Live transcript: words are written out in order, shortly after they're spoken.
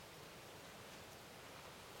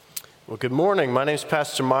Well, good morning. My name is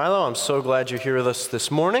Pastor Milo. I'm so glad you're here with us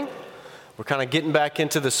this morning. We're kind of getting back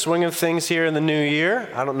into the swing of things here in the new year.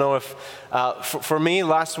 I don't know if, for me,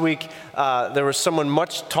 last week, there was someone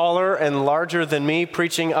much taller and larger than me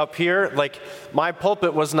preaching up here. Like, my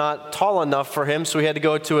pulpit was not tall enough for him, so we had to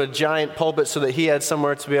go to a giant pulpit so that he had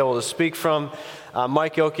somewhere to be able to speak from.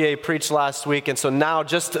 Mike Okie preached last week, and so now,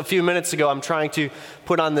 just a few minutes ago, I'm trying to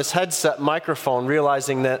put on this headset microphone,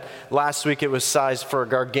 realizing that last week it was sized for a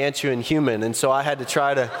gargantuan human, and so I had to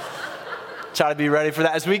try to be ready for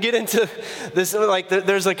that. As we get into this, like,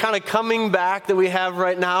 there's a kind of coming back that we have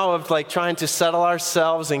right now of, like, trying to settle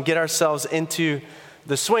ourselves and get ourselves into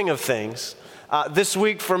the swing of things. This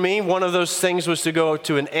week for me, one of those things was to go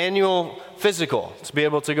to an annual physical, to be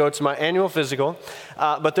able to go to my annual physical.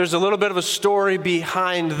 But there's a little bit of a story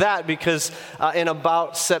behind that because in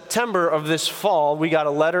about September of this fall, we got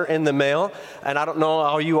a letter in the mail. And I don't know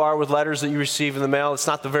how you are with letters that you receive in the mail. It's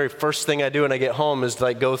not the very first thing I do when I get home is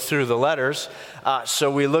like go through the letters. So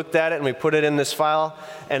we looked at it and we put it in this file.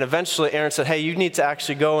 And eventually Aaron said, hey, you need to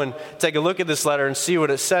actually go and take a look at this letter and see what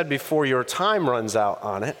it said before your time runs out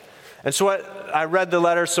on it. And so I read the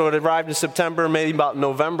letter, so it arrived in September, maybe about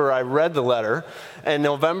November I read the letter. In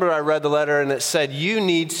November I read the letter and it said, you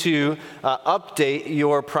need to update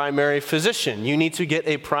your primary physician. You need to get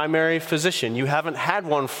a primary physician. You haven't had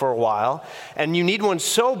one for a while, and you need one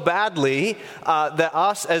so badly that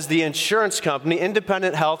us as the insurance company,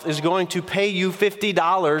 Independent Health, is going to pay you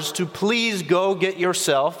 $50 to please go get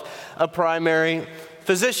yourself a primary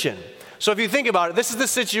physician. So if you think about it, this is the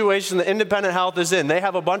situation that Independent Health is in. They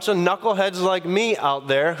have a bunch of knuckleheads like me out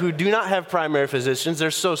there who do not have primary physicians.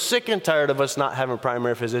 They're so sick and tired of us not having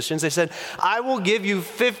primary physicians. They said, I will give you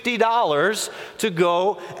 $50 to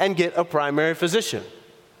go and get a primary physician.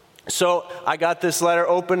 So I got this letter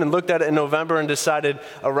open and looked at it in November and decided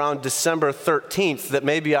around December 13th that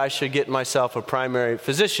maybe I should get myself a primary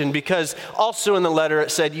physician, because also in the letter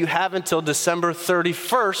it said you have until December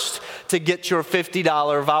 31st to get your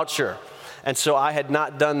 $50 voucher. And so I had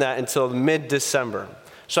not done that until mid-December.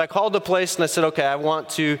 So I called the place and I said, okay, I want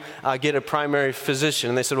to get a primary physician.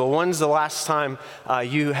 And they said, well, when's the last time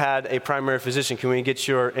you had a primary physician? Can we get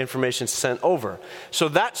your information sent over? So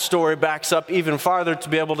that story backs up even farther to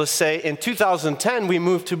be able to say in 2010, we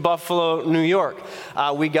moved to Buffalo, New York.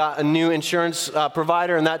 We got a new insurance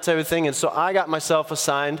provider and that type of thing. And so I got myself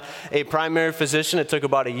assigned a primary physician. It took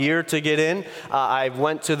about a year to get in. I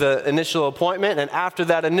went to the initial appointment. And after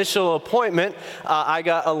that initial appointment, I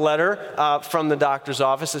got a letter from the doctor's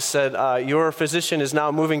office. It said, your physician is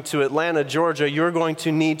now moving to Atlanta, Georgia. You're going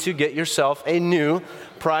to need to get yourself a new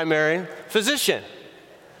primary physician.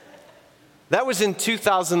 That was in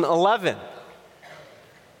 2011.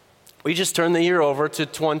 We just turned the year over to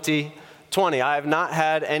 2020. I have not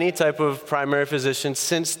had any type of primary physician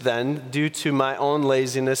since then due to my own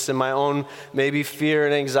laziness and my own maybe fear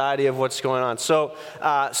and anxiety of what's going on. So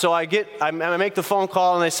I make the phone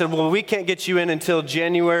call and they said, well, we can't get you in until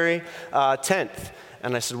January 10th.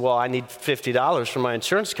 And I said, well, I need $50 from my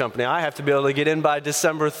insurance company. I have to be able to get in by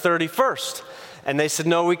December 31st. And they said,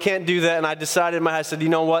 no, we can't do that. And I decided in my head, I said, you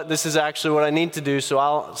know what? This is actually what I need to do. So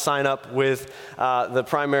I'll sign up with the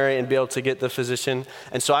primary and be able to get the physician.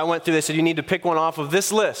 And so I went through, they said, you need to pick one off of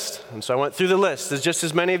this list. And so I went through the list, as just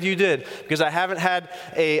as many of you did, because I haven't had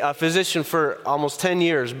a physician for almost 10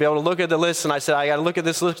 years. Be able to look at the list. And I said, I got to look at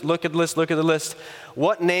this list, look at the list, look at the list.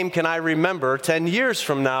 What name can I remember 10 years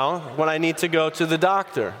from now when I need to go to the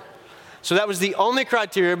doctor? So that was the only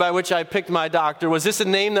criteria by which I picked my doctor. Was this a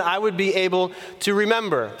name that I would be able to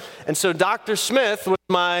remember? And so Dr. Smith was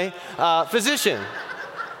my physician.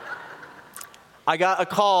 I got a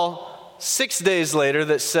call 6 days later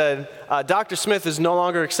that said, Dr. Smith is no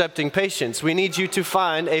longer accepting patients. We need you to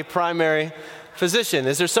find a primary physician.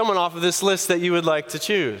 Is there someone off of this list that you would like to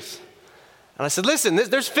choose? And I said, listen,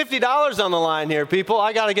 there's $50 on the line here, people.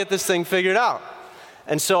 I got to get this thing figured out.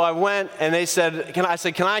 And so I went and they said, can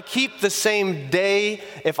I keep the same day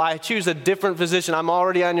if I choose a different physician? I'm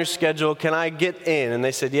already on your schedule. Can I get in? And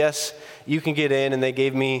they said, yes, you can get in. And they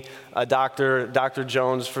gave me a Dr.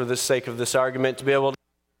 Jones, for the sake of this argument, to be able to.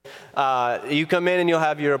 You come in and you'll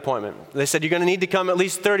have your appointment. They said you're going to need to come at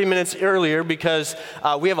least 30 minutes earlier because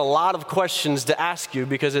we have a lot of questions to ask you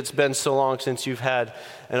because it's been so long since you've had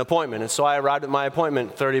an appointment. And so I arrived at my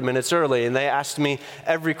appointment 30 minutes early, and they asked me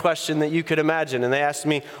every question that you could imagine. And they asked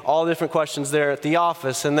me all the different questions there at the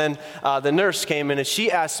office. And then the nurse came in and she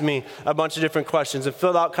asked me a bunch of different questions and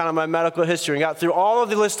filled out kind of my medical history and got through all of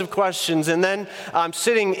the list of questions. And then I'm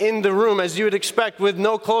sitting in the room, as you would expect, with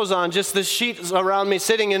no clothes on, just the sheets around me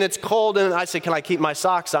sitting, and it's cold. And I said, can I keep my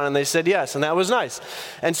socks on? And they said yes, and that was nice.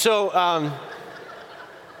 And so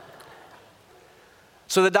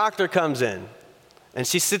So the doctor comes in, and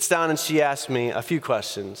she sits down and she asks me a few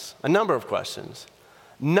questions, a number of questions,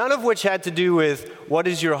 none of which had to do with what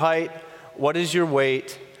is your height, what is your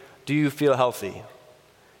weight, do you feel healthy?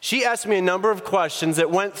 She asked me a number of questions that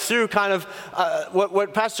went through kind of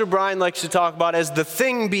what Pastor Brian likes to talk about as the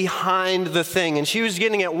thing behind the thing. And she was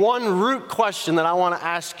getting at one root question that I want to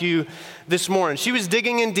ask you this morning. She was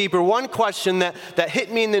digging in deeper. One question that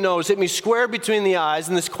hit me in the nose, hit me square between the eyes,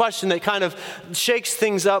 and this question that kind of shakes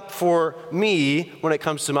things up for me when it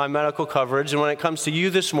comes to my medical coverage and when it comes to you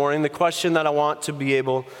this morning, the question that I want to be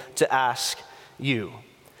able to ask you.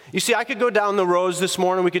 You see, I could go down the rows this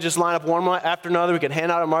morning. We could just line up one after another. We could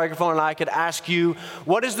hand out a microphone, and I could ask you,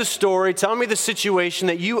 what is the story? Tell me the situation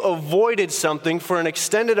that you avoided something for an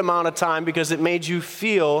extended amount of time because it made you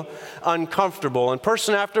feel uncomfortable. And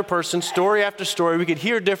person after person, story after story, we could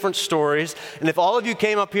hear different stories. And if all of you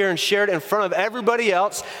came up here and shared in front of everybody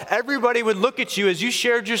else, everybody would look at you as you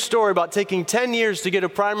shared your story about taking 10 years to get a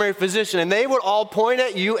primary physician, and they would all point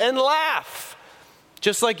at you and laugh,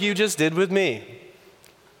 just like you just did with me.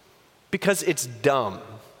 Because it's dumb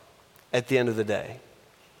at the end of the day.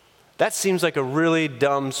 That seems like a really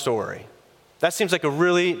dumb story. That seems like a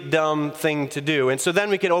really dumb thing to do. And so then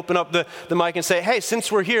we could open up the mic and say, hey,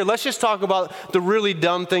 since we're here, let's just talk about the really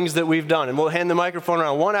dumb things that we've done. And we'll hand the microphone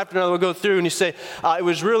around. One after another, we'll go through and you say, it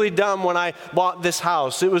was really dumb when I bought this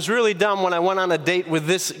house. It was really dumb when I went on a date with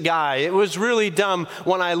this guy. It was really dumb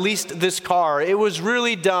when I leased this car. It was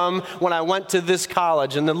really dumb when I went to this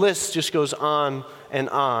college. And the list just goes on and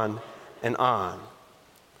on and on.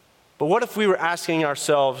 But what if we were asking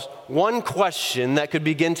ourselves one question that could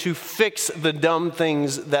begin to fix the dumb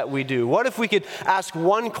things that we do? What if we could ask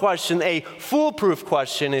one question, a foolproof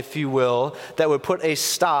question, if you will, that would put a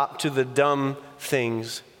stop to the dumb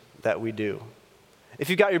things that we do?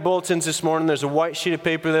 If you got your bulletins this morning, there's a white sheet of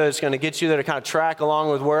paper there that's going to get you there to kind of track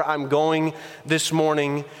along with where I'm going this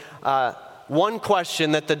morning. One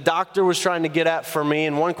question that the doctor was trying to get at for me,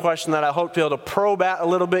 and one question that I hope to be able to probe at a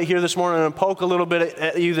little bit here this morning and poke a little bit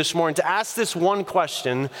at you this morning, to ask this one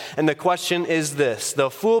question, and the question is this. The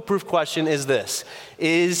foolproof question is this.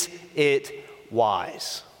 Is it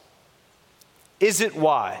wise? Is it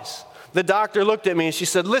wise? The doctor looked at me and she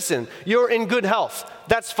said, listen, you're in good health.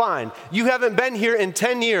 That's fine. You haven't been here in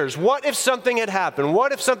 10 years. What if something had happened?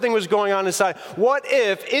 What if something was going on inside?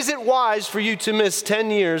 Is it wise for you to miss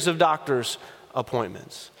 10 years of doctor's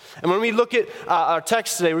appointments? And when we look at our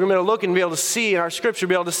text today, we're going to look and be able to see in our scripture,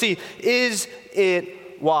 be able to see, is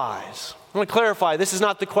it wise? I want to clarify, this is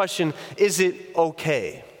not the question, is it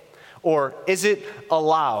okay? Or is it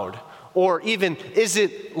allowed? Or even, is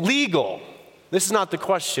it legal? This is not the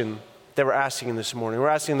question that we're asking this morning. We're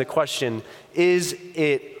asking the question, is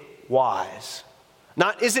it wise?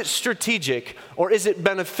 Not is it strategic, or is it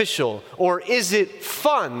beneficial, or is it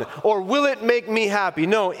fun, or will it make me happy?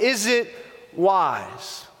 No, is it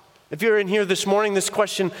wise? If you're in here this morning, this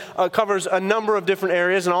question covers a number of different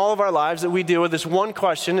areas in all of our lives that we deal with this one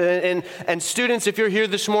question. And students, if you're here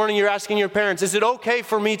this morning, you're asking your parents, is it okay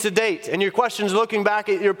for me to date? And your question's looking back,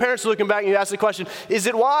 your parents are looking back and you ask the question, is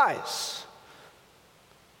it wise?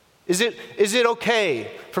 Is it okay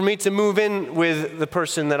for me to move in with the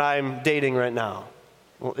person that I'm dating right now?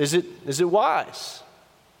 Well, is it wise?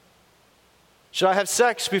 Should I have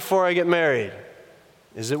sex before I get married?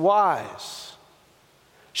 Is it wise?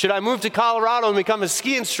 Should I move to Colorado and become a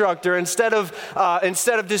ski instructor instead of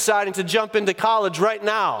deciding to jump into college right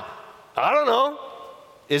now? I don't know.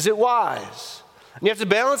 Is it wise? And you have to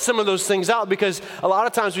balance some of those things out because a lot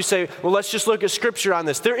of times we say, well, let's just look at scripture on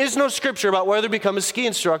this. There is no scripture about whether to become a ski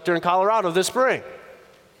instructor in Colorado this spring.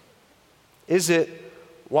 Is it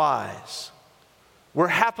wise? We're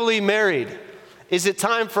happily married. Is it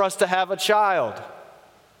time for us to have a child?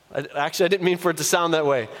 Actually, I didn't mean for it to sound that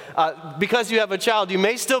way. Because you have a child, you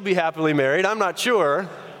may still be happily married. I'm not sure.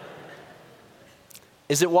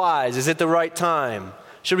 Is it wise? Is it the right time?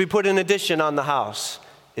 Should we put an addition on the house?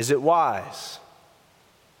 Is it wise?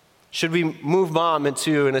 Should we move mom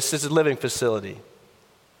into an assisted living facility?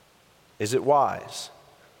 Is it wise?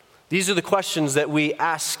 These are the questions that we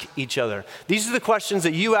ask each other. These are the questions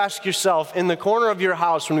that you ask yourself in the corner of your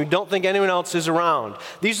house when you don't think anyone else is around.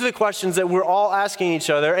 These are the questions that we're all asking each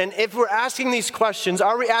other. And if we're asking these questions,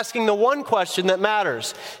 are we asking the one question that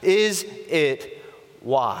matters? Is it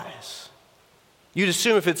wise? You'd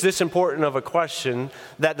assume if it's this important of a question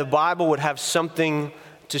that the Bible would have something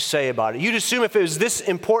to say about it. You'd assume if it was this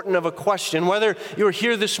important of a question, whether you're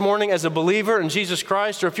here this morning as a believer in Jesus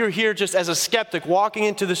Christ or if you're here just as a skeptic walking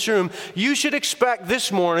into this room, you should expect this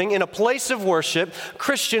morning in a place of worship,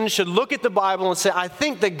 Christians should look at the Bible and say, I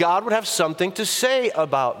think that God would have something to say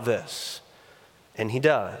about this. And he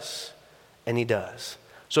does. And he does.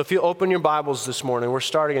 So if you open your Bibles this morning, we're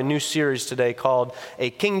starting a new series today called A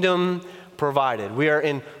Kingdom Provided. We are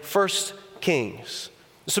in 1 Kings.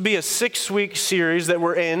 This will be a 6-week series that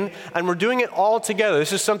we're in, and we're doing it all together.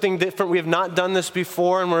 This is something different. We have not done this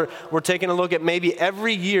before, and we're taking a look at maybe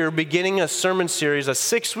every year beginning a sermon series, a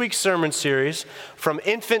 6-week sermon series from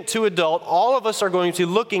infant to adult. All of us are going to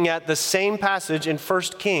be looking at the same passage in 1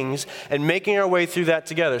 Kings and making our way through that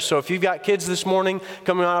together. So if you've got kids this morning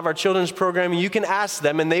coming out of our children's program, you can ask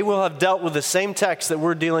them, and they will have dealt with the same text that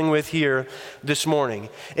we're dealing with here this morning.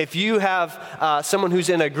 If you have someone who's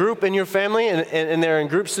in a group in your family and they're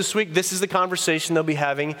in groups this week, this is the conversation they'll be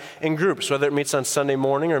having in groups, whether it meets on Sunday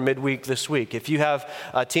morning or midweek this week. If you have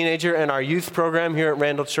a teenager in our youth program here at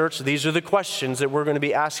Randall Church, these are the questions that we're going to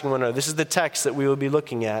be asking one another. This is the text that we will be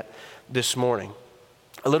looking at this morning.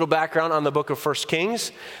 A little background on the book of 1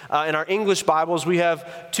 Kings. In our English Bibles, we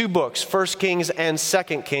have 2 books, 1 Kings and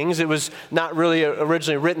 2 Kings. It was not really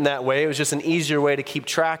originally written that way. It was just an easier way to keep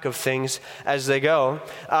track of things as they go.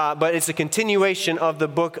 But it's a continuation of the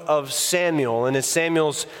book of Samuel. And in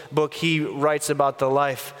Samuel's book, he writes about the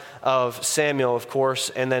life of Samuel, of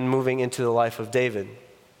course, and then moving into the life of David.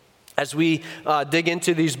 As we dig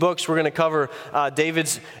into these books, we're going to cover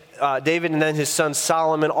David and then his son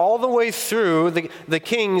Solomon, all the way through the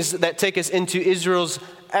kings that take us into Israel's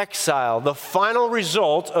exile, the final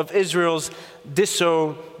result of Israel's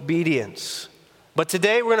disobedience. But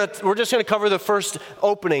today we're just going to cover the first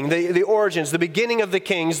opening, the origins, the beginning of the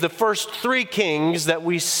kings, the first 3 kings that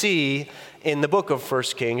we see in the book of 1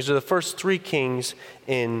 Kings, or the first 3 kings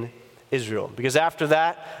in Israel. Because after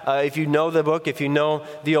that, if you know the book, if you know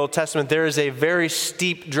the Old Testament, there is a very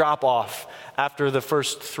steep drop-off after the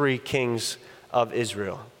first 3 kings of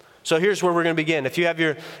Israel. So here's where we're going to begin. If you have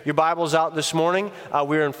your Bibles out this morning,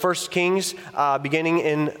 we're in 1 Kings, beginning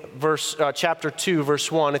in chapter 2,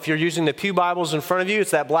 verse 1. If you're using the Pew Bibles in front of you,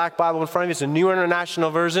 it's that black Bible in front of you. It's a New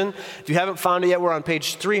International Version. If you haven't found it yet, we're on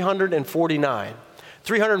page 349.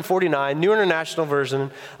 349, New International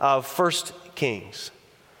Version of 1 Kings.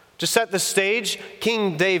 To set the stage,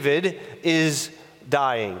 King David is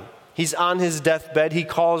dying. He's on his deathbed. He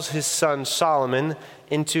calls his son Solomon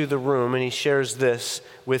into the room, and he shares this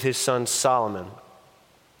with his son Solomon.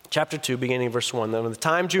 Chapter 2, beginning verse 1. Then when the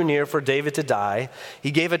time drew near for David to die, he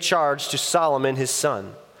gave a charge to Solomon his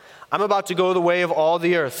son. I'm about to go the way of all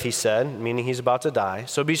the earth, he said, meaning he's about to die.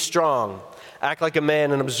 So be strong, act like a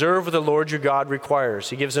man, and observe what the Lord your God requires.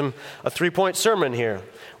 He gives him a 3-point sermon here.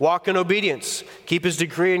 Walk in obedience, keep his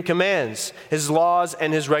decree and commands, his laws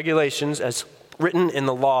and his regulations as written in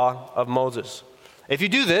the law of Moses. If you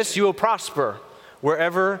do this, you will prosper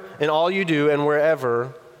wherever in all you do and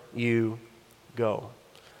wherever you go.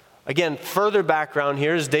 Again, further background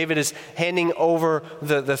here is David is handing over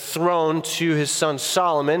the throne to his son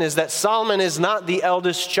Solomon, is that Solomon is not the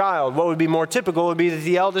eldest child. What would be more typical would be that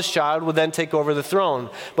the eldest child would then take over the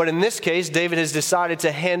throne. But in this case, David has decided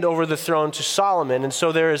to hand over the throne to Solomon. And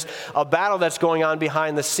so there is a battle that's going on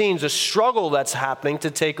behind the scenes, a struggle that's happening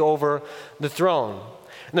to take over the throne.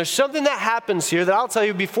 And there's something that happens here that I'll tell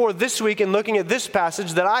you before this week in looking at this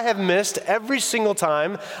passage that I have missed every single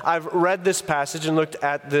time I've read this passage and looked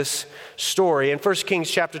at this story. In 1 Kings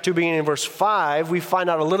chapter 2, beginning in verse 5, we find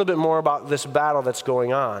out a little bit more about this battle that's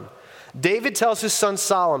going on. David tells his son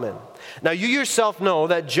Solomon, "Now you yourself know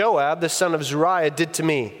that Joab, the son of Zeruiah, did to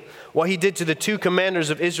me what he did to the 2 commanders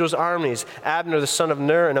of Israel's armies, Abner the son of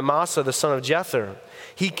Ner and Amasa the son of Jether.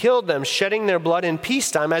 He killed them, shedding their blood in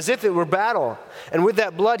peacetime as if it were battle. And with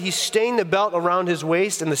that blood he stained the belt around his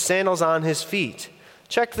waist and the sandals on his feet."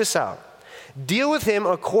 Check this out. "Deal with him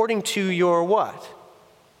according to your" what?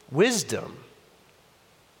 "Wisdom.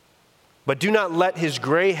 But do not let his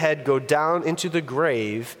gray head go down into the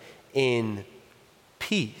grave in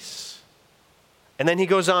peace." And then he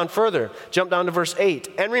goes on further. Jump down to verse 8.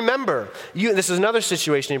 "And remember," this is another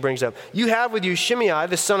situation he brings up, "you have with you Shimei,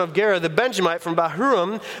 the son of Gera, the Benjamite from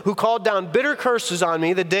Bahurim, who called down bitter curses on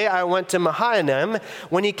me the day I went to Mahanaim.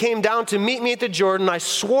 When he came down to meet me at the Jordan, I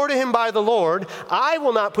swore to him by the Lord, I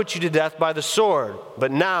will not put you to death by the sword.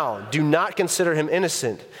 But now, do not consider him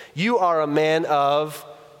innocent. You are a man of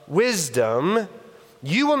wisdom.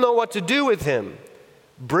 You will know what to do with him.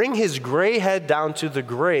 Bring his gray head down to the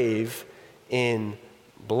grave in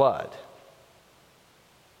blood."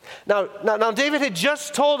 Now, David had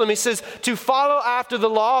just told him, he says, to follow after the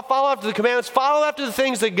law, follow after the commandments, follow after the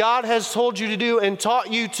things that God has told you to do and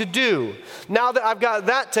taught you to do. Now that I've got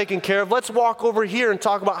that taken care of, let's walk over here and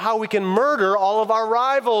talk about how we can murder all of our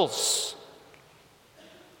rivals.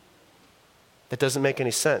 That doesn't make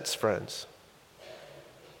any sense, friends.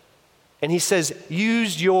 And he says,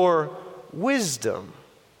 use your wisdom.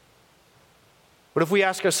 But if we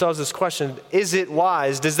ask ourselves this question, is it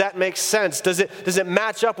wise? Does that make sense? Does it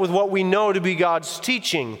match up with what we know to be God's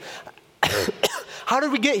teaching? How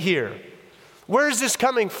did we get here? Where is this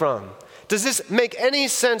coming from? Does this make any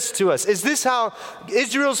sense to us? Is this how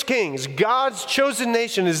Israel's kings, God's chosen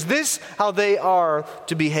nation, is this how they are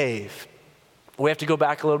to behave? We have to go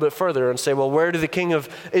back a little bit further and say, well, where did the king of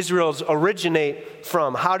Israel originate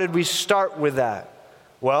from? How did we start with that?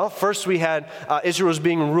 Well, first we had Israel was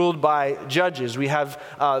being ruled by judges. We have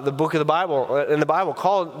the book of the Bible, in the Bible,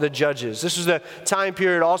 called the Judges. This is the time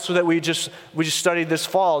period also that we just studied this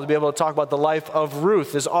fall to be able to talk about the life of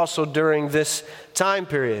Ruth is also during this time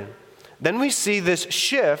period. Then we see this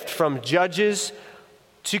shift from judges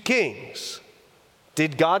to kings.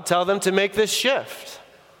 Did God tell them to make this shift?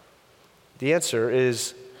 The answer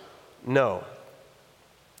is no.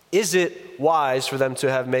 Is it wise for them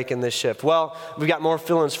to have making this shift? Well, we've got more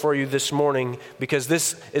fill-ins for you this morning because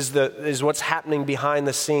this is what's happening behind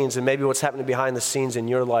the scenes and maybe what's happening behind the scenes in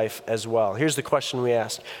your life as well. Here's the question we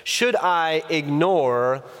asked. Should I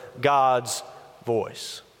ignore God's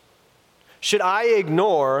voice? Should I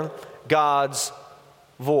ignore God's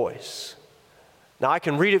voice? Now, I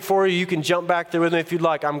can read it for you. You can jump back there with me if you'd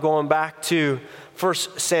like. I'm going back to 1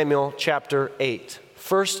 Samuel chapter 8.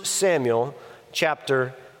 1 Samuel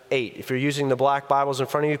chapter 8. If you're using the black Bibles in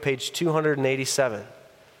front of you, page 287.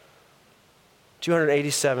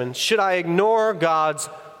 287. Should I ignore God's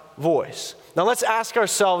voice? Now let's ask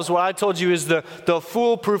ourselves what I told you is the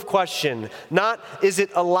foolproof question. Not is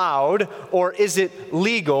it allowed or is it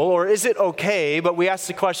legal or is it okay, but we ask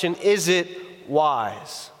the question, is it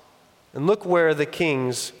wise? And look where the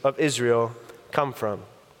kings of Israel come from.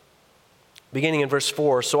 Beginning in verse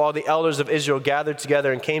 4, so all the elders of Israel gathered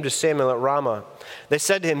together and came to Samuel at Ramah. They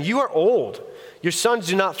said to him, you are old. Your sons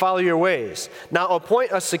do not follow your ways. Now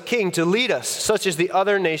appoint us a king to lead us, such as the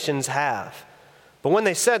other nations have. But when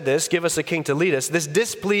they said this, give us a king to lead us, this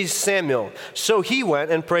displeased Samuel. So he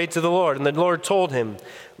went and prayed to the Lord. And the Lord told him,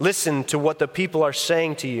 listen to what the people are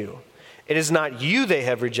saying to you. It is not you they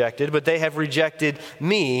have rejected, but they have rejected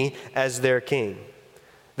me as their king.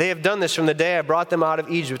 They have done this from the day I brought them out of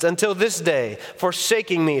Egypt until this day,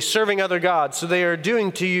 forsaking me, serving other gods. So they are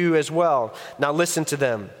doing to you as well. Now listen to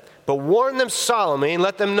them. But warn them solemnly and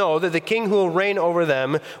let them know that the king who will reign over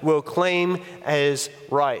them will claim his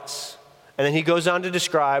rights. And then he goes on to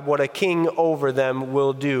describe what a king over them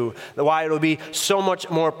will do. Why it will be so much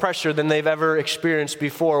more pressure than they've ever experienced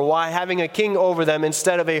before. Why having a king over them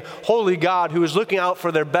instead of a holy God who is looking out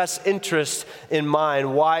for their best interests in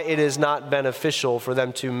mind, why it is not beneficial for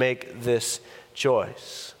them to make this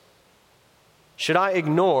choice. Should I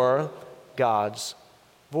ignore God's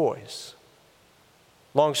voice?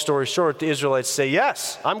 Long story short, the Israelites say,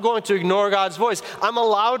 yes, I'm going to ignore God's voice. I'm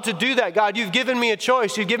allowed to do that, God. You've given me a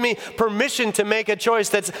choice. You've given me permission to make a choice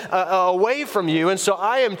that's away from you. And so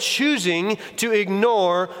I am choosing to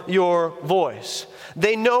ignore your voice.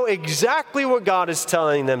 They know exactly what God is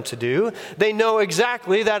telling them to do. They know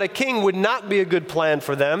exactly that a king would not be a good plan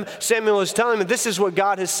for them. Samuel is telling them this is what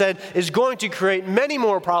God has said is going to create many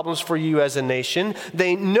more problems for you as a nation.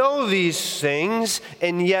 They know these things,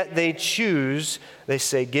 and yet they choose, they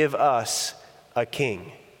say, give us a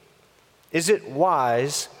king. Is it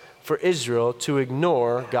wise for Israel to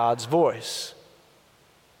ignore God's voice?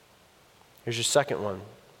 Here's your second one.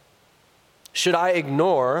 Should I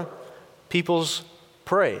ignore people's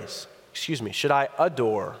praise? Should I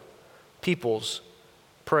adore people's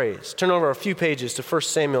praise? Turn over a few pages to 1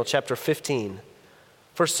 Samuel chapter 15.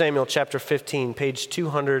 1 Samuel chapter 15, page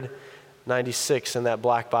 296 in that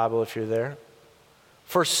black Bible if you're there.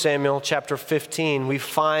 1 Samuel chapter 15, we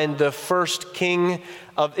find the first king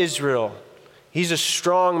of Israel. He's a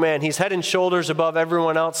strong man. He's head and shoulders above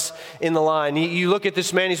everyone else in the line. You look at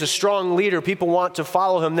this man, he's a strong leader. People want to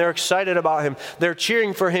follow him. They're excited about him. They're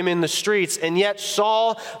cheering for him in the streets. And yet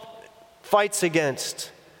Saul fights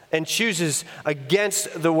against and chooses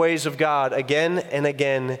against the ways of God again and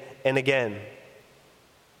again and again.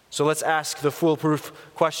 So let's ask the foolproof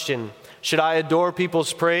question. Should I adore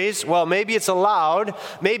people's praise? Well, maybe it's allowed.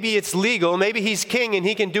 Maybe it's legal. Maybe he's king and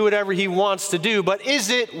he can do whatever he wants to do. But is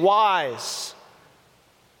it wise?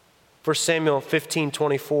 1 Samuel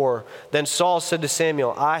 15:24. Then Saul said to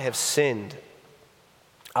Samuel, I have sinned.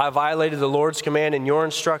 I violated the Lord's command and your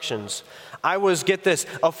instructions. I was, get this,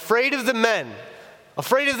 afraid of the men,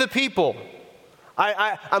 afraid of the people.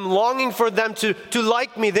 I'm longing for them to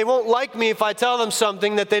like me. They won't like me if I tell them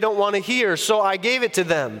something that they don't want to hear, so I gave it to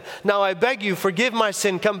them. Now I beg you, forgive my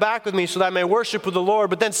sin, come back with me so that I may worship with the Lord.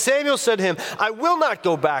 But then Samuel said to him, I will not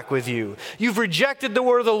go back with you. You've rejected the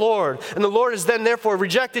word of the Lord, and the Lord has then therefore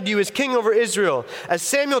rejected you as king over Israel. As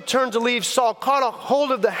Samuel turned to leave, Saul caught a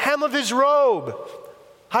hold of the hem of his robe.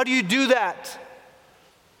 How do you do that?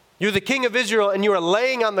 You're the king of Israel, and you are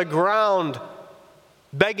laying on the ground,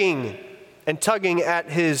 begging and tugging at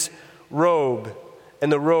his robe,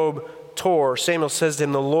 and the robe tore. Samuel says to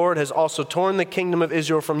him, the Lord has also torn the kingdom of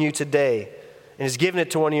Israel from you today and has given it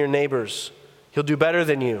to one of your neighbors. He'll do better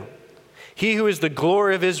than you. He who is the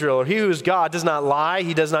glory of Israel, or he who is God, does not lie.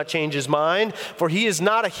 He does not change his mind, for he is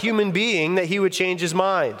not a human being that he would change his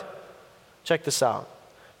mind. Check this out.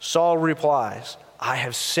 Saul replies, I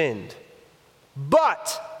have sinned,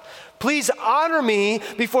 but please honor me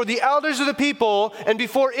before the elders of the people and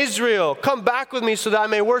before Israel. Come back with me so that I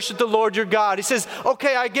may worship the Lord your God. He says,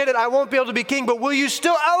 okay, I get it. I won't be able to be king, but will you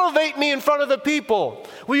still elevate me in front of the people?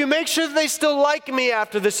 Will you make sure that they still like me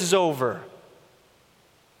after this is over?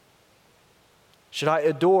 Should I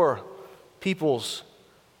adore people's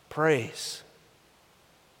praise?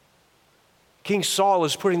 King Saul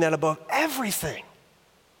is putting that above everything.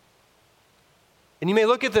 And you may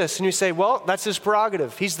look at this and you say, well, that's his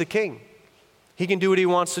prerogative. He's the king. He can do what he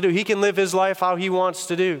wants to do. He can live his life how he wants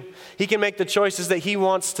to do. He can make the choices that he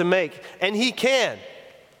wants to make. And he can.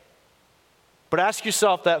 But ask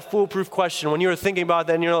yourself that foolproof question when you're thinking about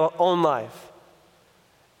that in your own life.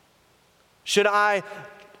 Should I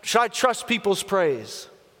trust people's praise?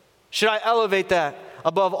 Should I elevate that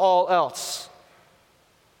above all else?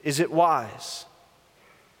 Is it wise?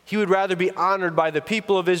 He would rather be honored by the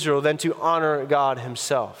people of Israel than to honor God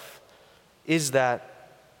himself. Is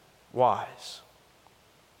that wise?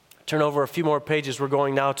 Turn over a few more pages. We're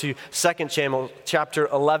going now to 2 Samuel chapter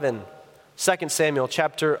 11. 2 Samuel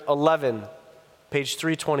chapter 11, page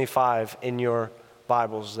 325 in your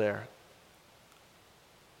Bibles there.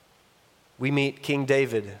 We meet King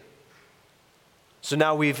David. So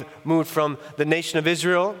now we've moved from the nation of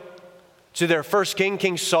Israel to their first king,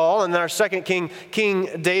 King Saul, and then our second king,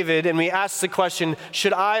 King David, and we ask the question,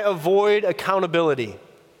 should I avoid accountability?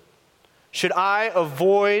 Should I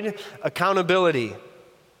avoid accountability?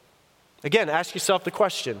 Again, ask yourself the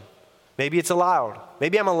question. Maybe it's allowed.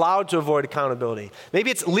 Maybe I'm allowed to avoid accountability. Maybe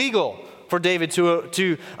it's legal for David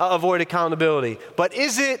to avoid accountability. But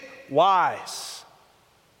is it wise?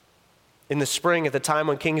 In the spring, at the time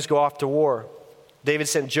when kings go off to war, David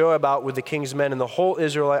sent Joab out with the king's men and the whole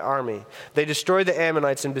Israelite army. They destroyed the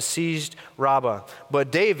Ammonites and besieged Rabbah.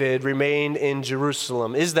 But David remained in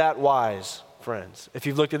Jerusalem. Is that wise, friends? If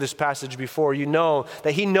you've looked at this passage before, you know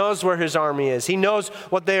that he knows where his army is. He knows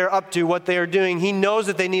what they are up to, what they are doing. He knows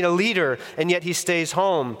that they need a leader, and yet he stays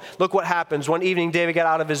home. Look what happens. One evening, David got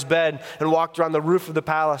out of his bed and walked around the roof of the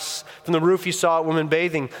palace. From the roof, he saw a woman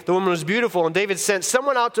bathing. The woman was beautiful, and David sent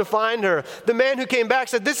someone out to find her. The man who came back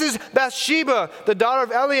said, "This is Bathsheba, the daughter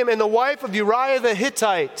of Eliam, and the wife of Uriah the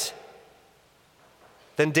Hittite."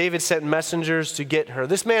 Then David sent messengers to get her.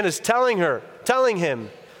 This man is telling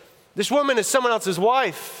him, this woman is someone else's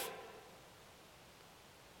wife.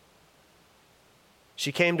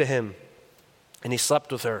 She came to him, and he slept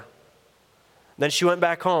with her. Then she went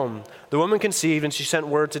back home. The woman conceived, and she sent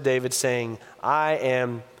word to David, saying, "I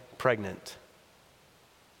am pregnant."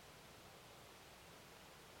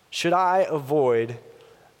 Should I avoid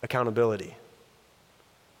accountability?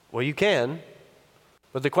 Well, you can,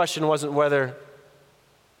 but the question wasn't whether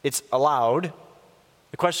it's allowed.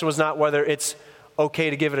 The question was not whether it's okay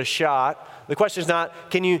to give it a shot. The question is not,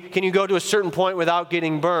 can you go to a certain point without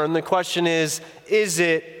getting burned? The question is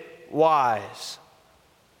it wise?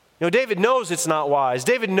 You know, David knows it's not wise.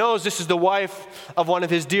 David knows this is the wife of one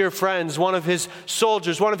of his dear friends, one of his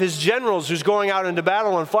soldiers, one of his generals who's going out into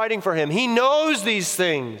battle and fighting for him. He knows these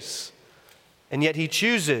things, and yet he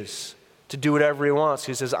chooses to do whatever he wants.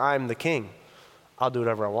 He says, "I'm the king. I'll do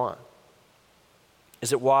whatever I want."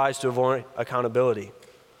 Is it wise to avoid accountability?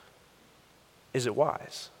 Is it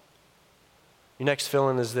wise? Your next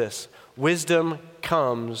fill-in is this. Wisdom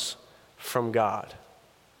comes from God.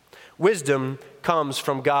 Wisdom comes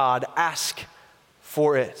from God. Ask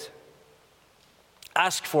for it.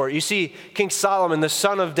 Ask for it. You see, King Solomon, the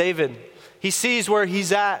son of David, he sees where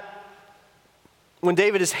he's at when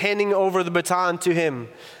David is handing over the baton to him.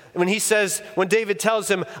 When David tells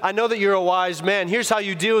him, "I know that you're a wise man. Here's how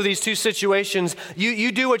you deal with these two situations.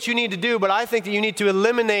 You do what you need to do, but I think that you need to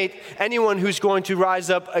eliminate anyone who's going to rise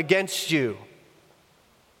up against you." And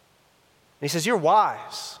he says, "You're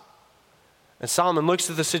wise." And Solomon looks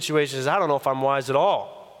at the situation and says, "I don't know if I'm wise at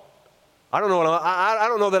all." I don't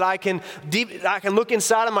know that I can look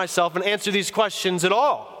inside of myself and answer these questions at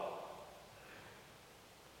all.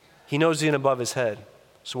 He knows the end above his head.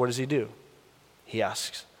 So what does he do? He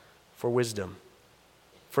asks for wisdom.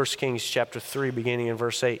 1 Kings chapter 3, beginning in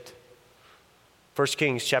verse 8. 1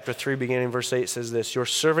 Kings chapter 3, beginning in verse 8 says this, "Your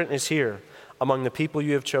servant is here among the people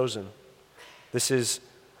you have chosen." This is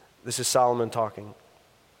Solomon talking,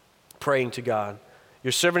 praying to God.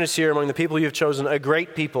 "Your servant is here among the people you have chosen, a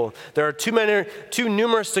great people. There are too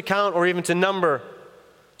numerous to count or even to number.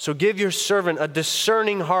 So give your servant a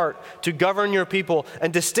discerning heart to govern your people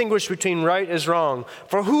and distinguish between right and wrong.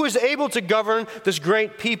 For who is able to govern this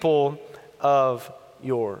great people of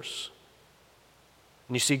yours?"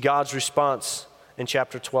 And you see God's response in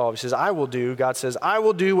chapter 12. He says, God says, "I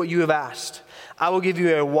will do what you have asked. I will give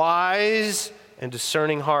you a wise and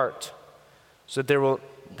discerning heart, so that there will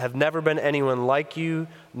have never been anyone like you,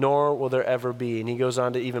 nor will there ever be." And he goes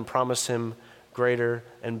on to even promise him greater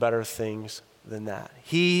and better things than that.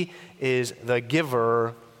 He is the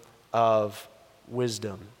giver of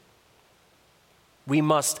wisdom. We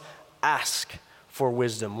must ask for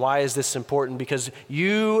wisdom. Why is this important? Because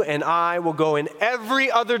you and I will go in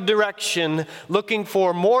every other direction looking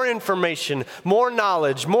for more information, more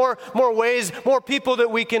knowledge, more ways, more people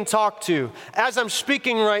that we can talk to. As I'm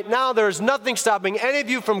speaking right now, there is nothing stopping any of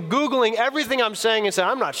you from Googling everything I'm saying and saying,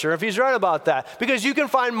 "I'm not sure if he's right about that." Because you can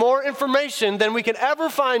find more information than we could ever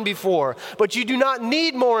find before. But you do not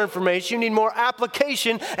need more information. You need more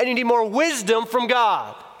application, and you need more wisdom from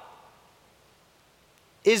God.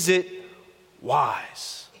 Is it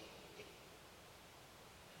wise?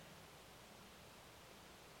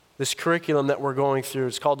 This curriculum that we're going through,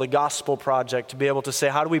 it's called the Gospel Project, to be able to say,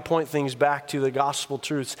 how do we point things back to the gospel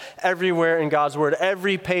truths everywhere in God's Word?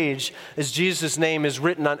 Every page, as Jesus' name is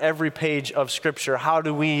written on every page of Scripture. How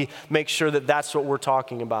do we make sure that that's what we're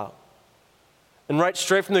talking about? And right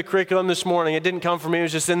straight from the curriculum this morning, it didn't come from me, it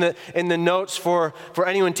was just in the notes for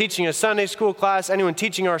anyone teaching a Sunday school class, anyone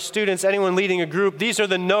teaching our students, anyone leading a group. These are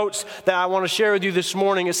the notes that I want to share with you this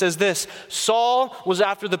morning. It says this: Saul was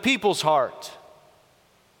after the people's heart.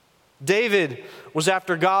 David was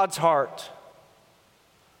after God's heart.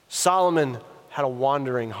 Solomon had a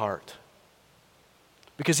wandering heart.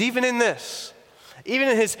 Because even in this, even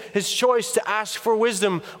in his choice to ask for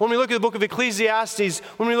wisdom, when we look at the book of Ecclesiastes,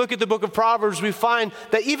 when we look at the book of Proverbs, we find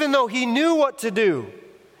that even though he knew what to do,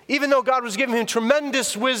 even though God was giving him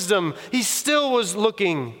tremendous wisdom, he still was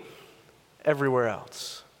looking everywhere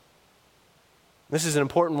else. This is an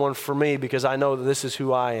important one for me because I know that this is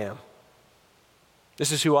who I am.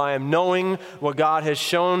 This is who I am, knowing what God has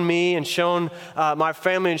shown me and shown my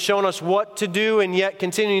family and shown us what to do, and yet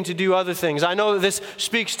continuing to do other things. I know that this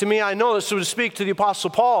speaks to me. I know this would speak to the Apostle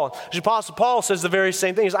Paul. The Apostle Paul says the very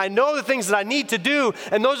same thing. I know the things that I need to do,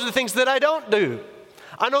 and those are the things that I don't do.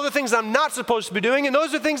 I know the things that I'm not supposed to be doing, and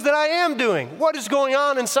those are things that I am doing. What is going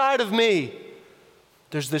on inside of me?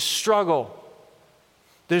 There's this struggle.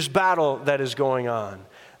 There's battle that is going on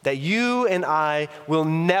that you and I will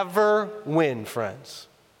never win, friends.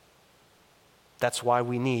 That's why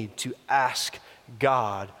we need to ask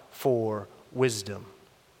God for wisdom.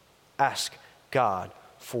 Ask God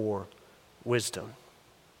for wisdom.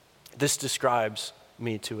 This describes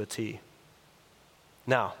me to a T.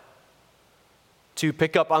 Now, to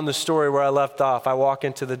pick up on the story where I left off, I walk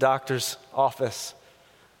into the doctor's office,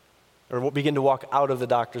 or begin to walk out of the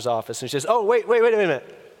doctor's office, and she says, "Oh, wait a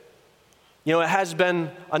minute. You know, it has been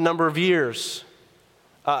a number of years.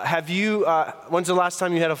 When's the last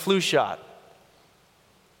time you had a flu shot?"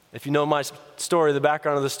 If you know my story, the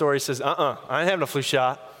background of the story says, I ain't having a flu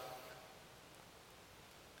shot.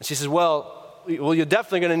 And she says, well, you're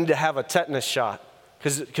definitely going to need to have a tetanus shot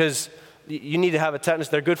because you need to have a tetanus.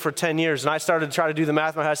 They're good for 10 years. And I started to try to do the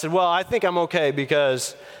math in my head. I said, well, I think I'm okay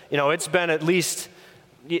because, it's been at least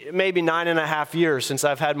maybe 9.5 years since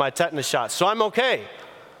I've had my tetanus shot. So I'm okay.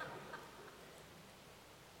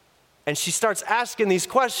 And she starts asking these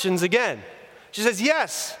questions again. She says,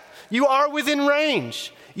 yes, you are within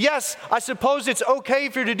range. Yes, I suppose it's okay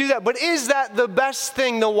for you to do that, but is that the best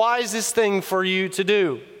thing, the wisest thing for you to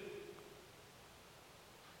do?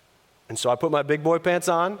 And so I put my big boy pants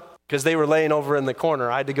on because they were laying over in the corner.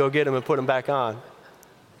 I had to go get them and put them back on.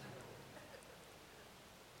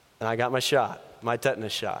 And I got my shot, my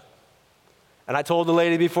tetanus shot. And I told the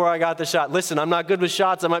lady before I got the shot, listen, I'm not good with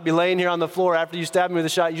shots. I might be laying here on the floor after you stab me with a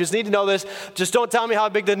shot. You just need to know this. Just don't tell me how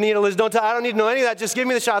big the needle is. I don't need to know any of that. Just give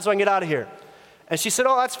me the shot so I can get out of here. And she said,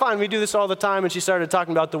 oh, that's fine. We do this all the time. And she started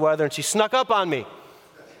talking about the weather, and she snuck up on me.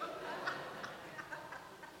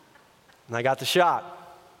 And I got the shot.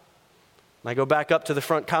 And I go back up to the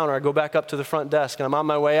front counter. I go back up to the front desk, and I'm on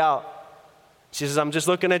my way out. She says, I'm just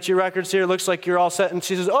looking at your records here. It looks like you're all set. And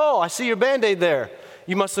she says, oh, I see your Band-Aid there.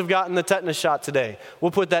 You must have gotten the tetanus shot today.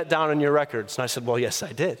 We'll put that down in your records. And I said, well, yes,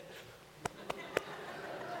 I did.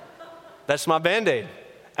 That's my Band-Aid.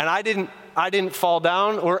 And I didn't fall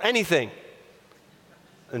down or anything.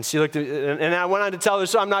 And she looked at me, and I went on to tell her,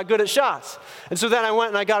 so I'm not good at shots. And so then I went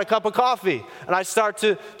and I got a cup of coffee. And I start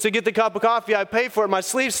to get the cup of coffee. I pay for it. My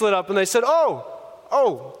sleeve slid up. And they said,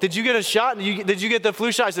 oh, did you get a shot? Did you get the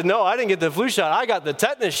flu shot? I said, no, I didn't get the flu shot. I got the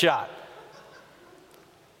tetanus shot.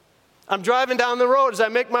 I'm driving down the road. As I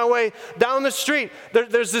make my way down the street,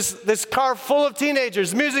 there's this car full of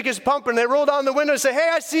teenagers. Music is pumping. They roll down the window and say, hey,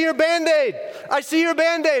 I see your Band-Aid. I see your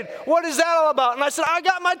Band-Aid. What is that all about? And I said, I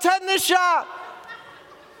got my tetanus shot.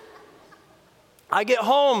 I get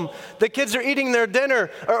home, the kids are eating their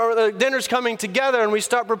dinner, or the dinner's coming together, and we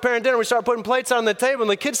start preparing dinner. We start putting plates on the table,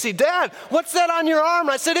 and the kids see, Dad, what's that on your arm?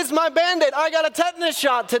 And I said, it's my Band-Aid. I got a tetanus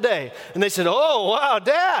shot today. And they said, oh, wow,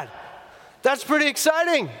 Dad, that's pretty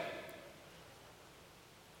exciting.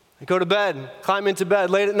 I go to bed, climb into bed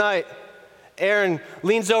late at night. Erin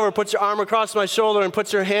leans over, puts her arm across my shoulder, and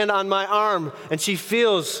puts her hand on my arm, and she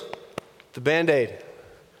feels the Band-Aid.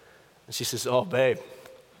 And she says, oh, babe.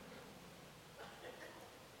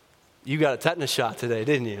 You got a tetanus shot today,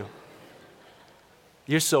 didn't you?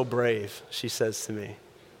 You're so brave, she says to me.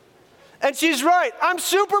 And she's right. I'm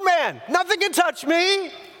Superman. Nothing can touch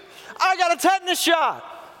me. I got a tetanus shot.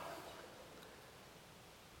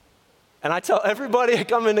 And I tell everybody I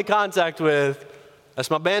come into contact with, that's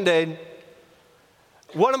my Band-Aid.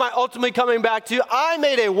 What am I ultimately coming back to? I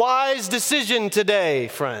made a wise decision today,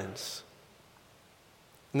 friends.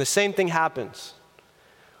 And the same thing happens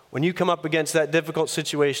when you come up against that difficult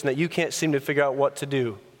situation that you can't seem to figure out what to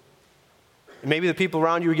do. And maybe the people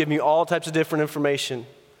around you are giving you all types of different information.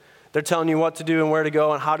 They're telling you what to do and where to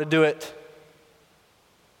go and how to do it.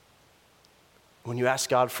 When you ask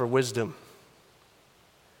God for wisdom,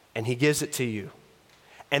 and He gives it to you,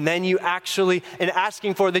 and then you actually, in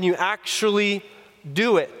asking for it, then you actually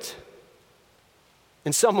do it.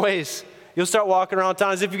 In some ways, you'll start walking around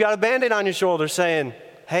town as if you got a Band-Aid on your shoulder saying,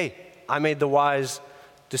 hey, I made the wise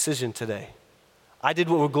decision today. I did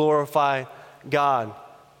what would glorify God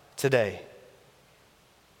today.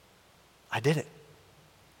 I did it.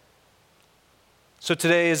 So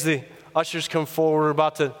today, as the ushers come forward, we're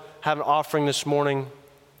about to have an offering this morning.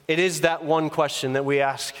 It is that one question that we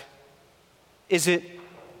ask. Is it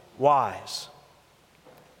wise?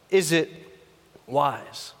 Is it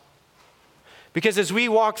wise? Because as we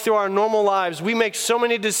walk through our normal lives, we make so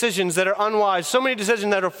many decisions that are unwise, so many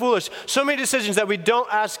decisions that are foolish, so many decisions that we don't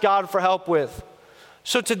ask God for help with.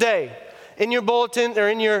 So today, in your bulletin or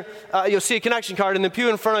in your, you'll see a connection card in the pew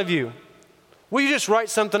in front of you. Will you just write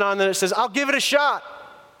something on there that says, I'll give it a shot?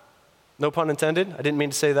 No pun intended. I didn't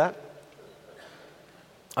mean to say that.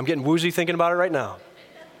 I'm getting woozy thinking about it right now.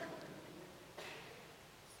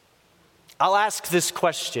 I'll ask this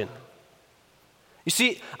question. You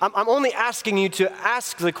see, I'm only asking you to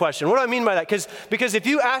ask the question. What do I mean by that? Because if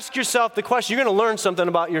you ask yourself the question, you're going to learn something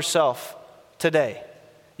about yourself today.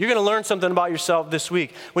 You're going to learn something about yourself this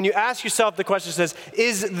week. When you ask yourself the question that says,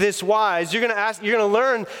 is this wise? You're going to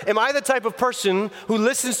learn, am I the type of person who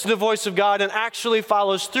listens to the voice of God and actually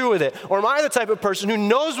follows through with it? Or am I the type of person who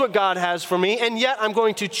knows what God has for me, and yet I'm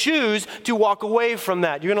going to choose to walk away from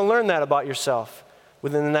that? You're going to learn that about yourself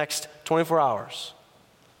within the next 24 hours.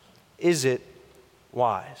 Is it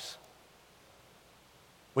wise?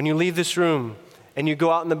 When you leave this room and you go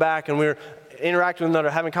out in the back and we're interacting with one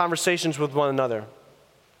another, having conversations with one another,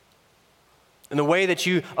 and the way that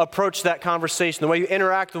you approach that conversation, the way you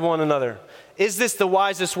interact with one another, is this the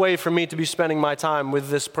wisest way for me to be spending my time with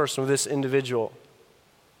this person, with this individual?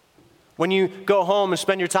 When you go home and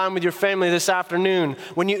spend your time with your family this afternoon,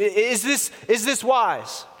 is this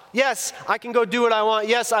wise? Yes, I can go do what I want.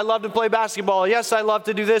 Yes, I love to play basketball. Yes, I love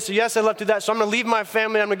to do this. Yes, I love to do that. So I'm going to leave my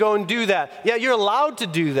family. I'm going to go and do that. Yeah, you're allowed to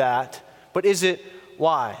do that, but is it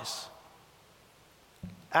wise?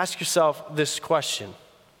 Ask yourself this question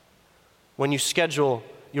when you schedule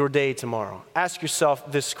your day tomorrow. Ask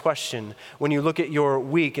yourself this question when you look at your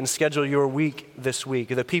week and schedule your week this week,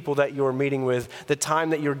 the people that you're meeting with, the time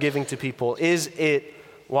that you're giving to people. Is it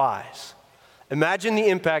wise? Imagine the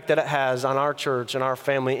impact that it has on our church and our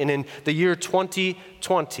family. And in the year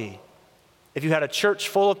 2020, if you had a church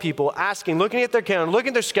full of people asking, looking at their calendar, looking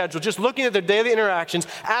at their schedule, just looking at their daily interactions,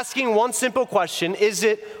 asking one simple question, is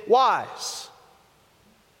it wise?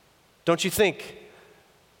 Don't you think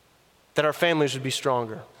that our families would be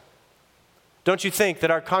stronger? Don't you think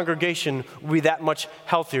that our congregation would be that much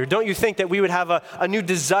healthier? Don't you think that we would have a new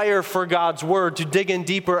desire for God's word to dig in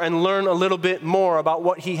deeper and learn a little bit more about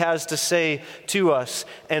what he has to say to us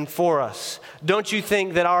and for us? Don't you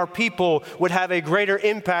think that our people would have a greater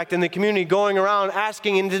impact in the community going around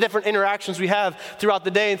asking in the different interactions we have throughout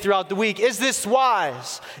the day and throughout the week, is this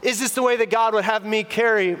wise? Is this the way that God would have me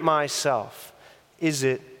carry myself? Is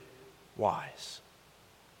it wise?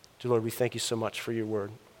 Dear Lord, we thank you so much for your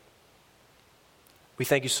word. We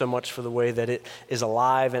thank you so much for the way that it is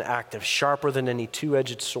alive and active, sharper than any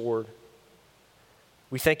two-edged sword.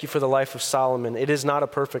 We thank you for the life of Solomon. It is not a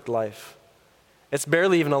perfect life. It's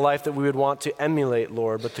barely even a life that we would want to emulate,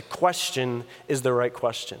 Lord, but the question is the right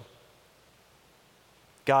question.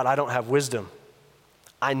 God, I don't have wisdom.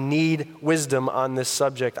 I need wisdom on this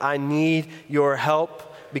subject. I need your help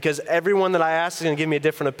because everyone that I ask is going to give me a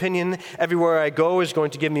different opinion. Everywhere I go is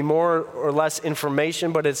going to give me more or less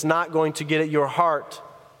information, but it's not going to get at your heart.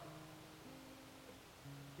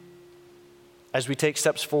 As we take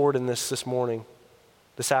steps forward in this morning,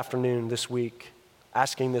 this afternoon, this week,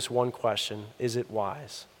 asking this one question, is it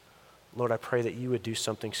wise? Lord, I pray that you would do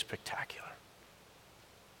something spectacular.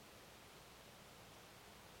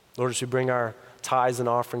 Lord, as we bring our tithes and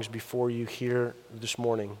offerings before you here this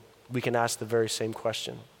morning, we can ask the very same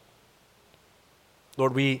question.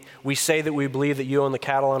 Lord, we say that we believe that you own the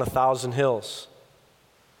cattle on 1,000 hills.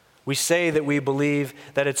 We say that we believe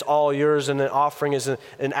that it's all yours and an offering is an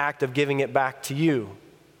act of giving it back to you.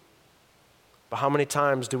 But how many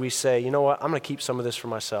times do we say, you know what, I'm going to keep some of this for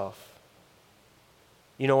myself.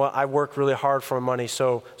 You know what, I work really hard for money,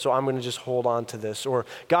 so I'm going to just hold on to this. Or,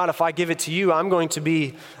 God, if I give it to you, I'm going to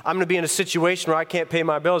be in a situation where I can't pay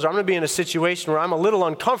my bills, or I'm going to be in a situation where I'm a little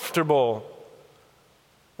uncomfortable.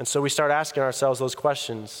 And so we start asking ourselves those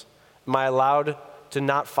questions. Am I allowed to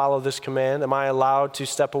not follow this command? Am I allowed to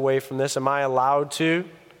step away from this? Am I allowed to?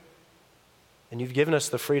 And you've given us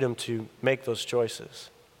the freedom to make those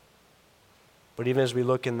choices. But even as we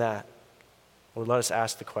look in that, Lord, let us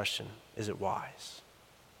ask the question, is it wise?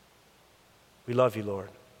 We love you, Lord.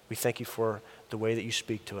 We thank you for the way that you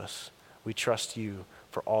speak to us. We trust you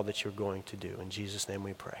for all that you're going to do. In Jesus' name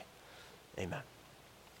we pray. Amen.